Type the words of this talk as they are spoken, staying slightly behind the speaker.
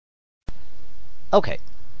Okay,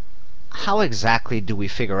 how exactly do we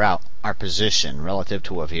figure out our position relative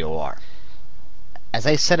to a VOR? As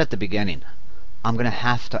I said at the beginning, I'm going to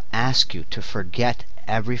have to ask you to forget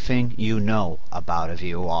everything you know about a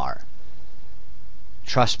VOR.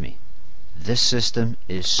 Trust me, this system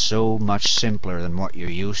is so much simpler than what you're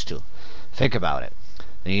used to. Think about it.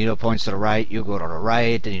 The needle points to the right, you go to the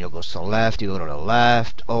right. The needle goes to the left, you go to the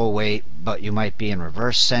left. Oh wait, but you might be in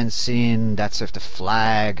reverse sensing. That's if the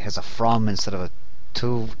flag has a from instead of a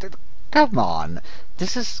to. Come on,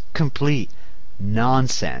 this is complete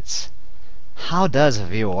nonsense. How does a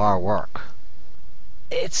VOR work?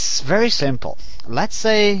 It's very simple. Let's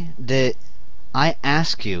say that I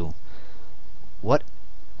ask you, what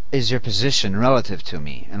is your position relative to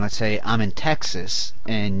me? And let's say I'm in Texas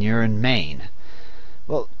and you're in Maine.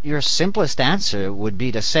 Well, your simplest answer would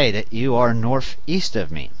be to say that you are northeast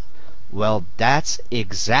of me. Well, that's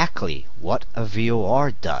exactly what a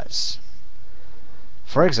VOR does.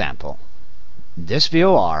 For example, this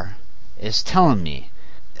VOR is telling me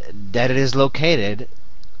that it is located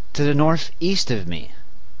to the northeast of me.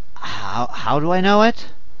 How do I know it?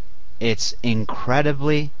 It's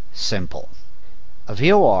incredibly simple. A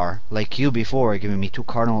VOR, like you before giving me 2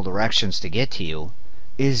 cardinal directions to get to you,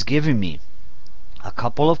 is giving me a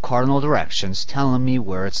couple of cardinal directions telling me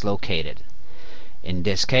where it's located. In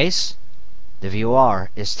this case, the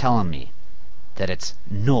VOR is telling me that it's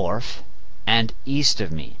north and east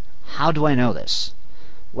of me. How do I know this?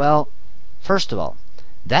 Well, first of all,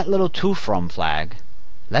 that little to from flag,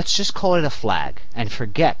 let's just call it a flag and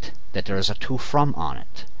forget that there is a to from on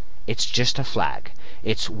it. It's just a flag.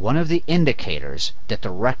 It's one of the indicators that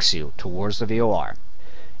directs you towards the VOR.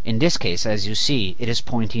 In this case, as you see, it is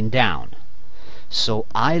pointing down. So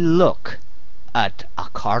I look at a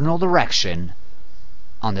cardinal direction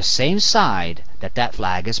on the same side that that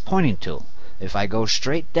flag is pointing to. If I go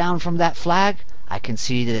straight down from that flag, I can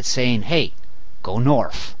see that it's saying, hey, go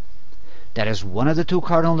north. That is one of the 2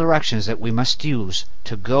 cardinal directions that we must use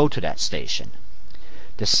to go to that station.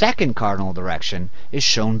 The second cardinal direction is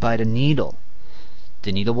shown by the needle.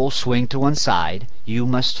 The needle will swing to one side. You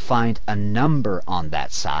must find a number on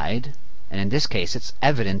that side, and in this case it's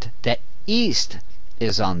evident that east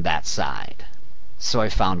is on that side. So I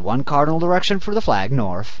found one cardinal direction for the flag,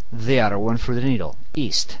 north, the other one for the needle,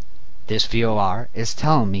 east. This VOR is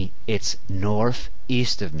telling me it's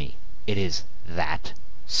northeast of me. It is that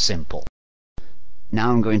simple.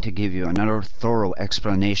 Now I'm going to give you another thorough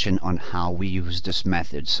explanation on how we use this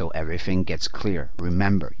method so everything gets clear.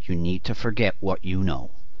 Remember, you need to forget what you know.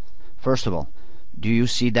 First of all, do you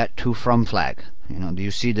see that to from flag? Do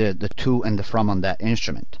you see the to and the from on that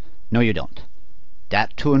instrument? No, you don't.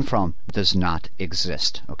 That to and from does not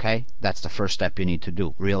exist, okay? That's the first step you need to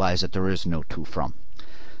do. Realize that there is no to from.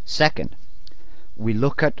 Second, we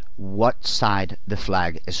look at what side the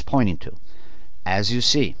flag is pointing to. As you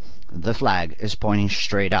see, the flag is pointing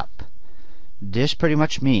straight up. This pretty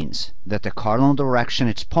much means that the cardinal direction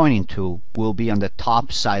it's pointing to will be on the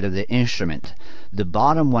top side of the instrument. The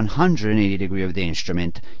bottom 180 degree of the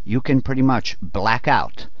instrument you can pretty much black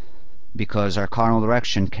out, because our cardinal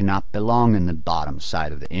direction cannot belong in the bottom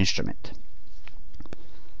side of the instrument.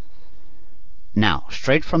 Now,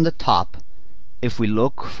 straight from the top, if we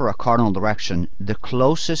look for a cardinal direction, the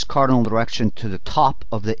closest cardinal direction to the top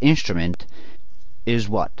of the instrument is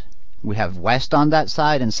what? We have west on that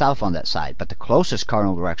side and south on that side, but the closest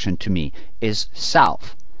cardinal direction to me is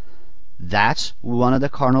south. That's one of the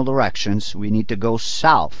cardinal directions. We need to go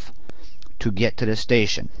south to get to the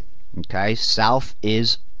station. Okay, south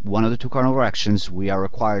is one of the 2 cardinal directions we are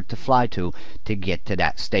required to fly to get to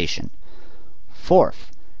that station.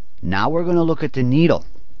 Fourth, now we're going to look at the needle.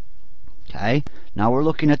 Okay, now we're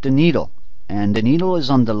looking at the needle, and the needle is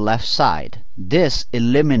on the left side. This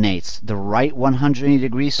eliminates the right 180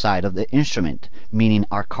 degree side of the instrument, meaning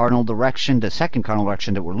our cardinal direction, the second cardinal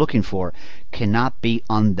direction that we're looking for, cannot be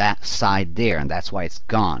on that side there, and that's why it's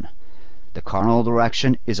gone. The cardinal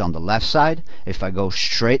direction is on the left side. If I go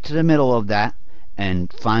straight to the middle of that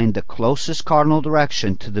and find the closest cardinal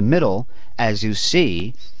direction to the middle, as you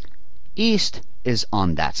see, east is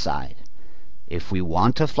on that side. If we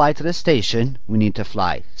want to fly to the station, we need to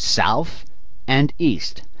fly south and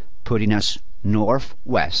east, putting us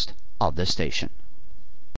northwest of the station.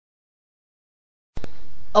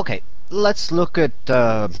 Okay, let's look at,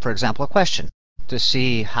 for example, a question to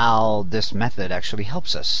see how this method actually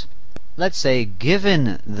helps us. Let's say,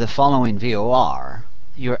 given the following VOR,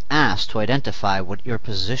 you're asked to identify what your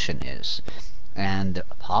position is, and the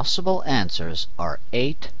possible answers are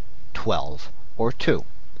 8, 12, or 2.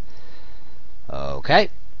 Okay,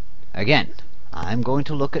 again, I'm going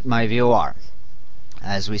to look at my VOR.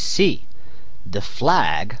 As we see, The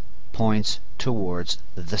flag points towards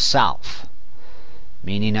the south,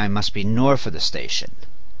 meaning I must be north of the station.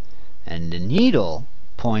 And the needle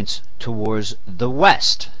points towards the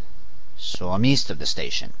west, so I'm east of the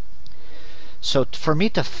station. So for me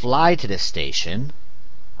to fly to the station,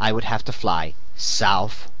 I would have to fly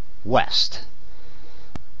southwest.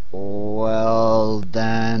 Well,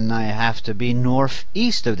 then I have to be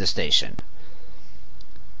northeast of the station.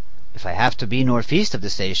 If I have to be northeast of the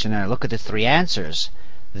station and I look at the three answers,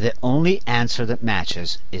 the only answer that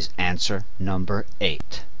matches is answer number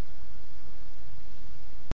 8.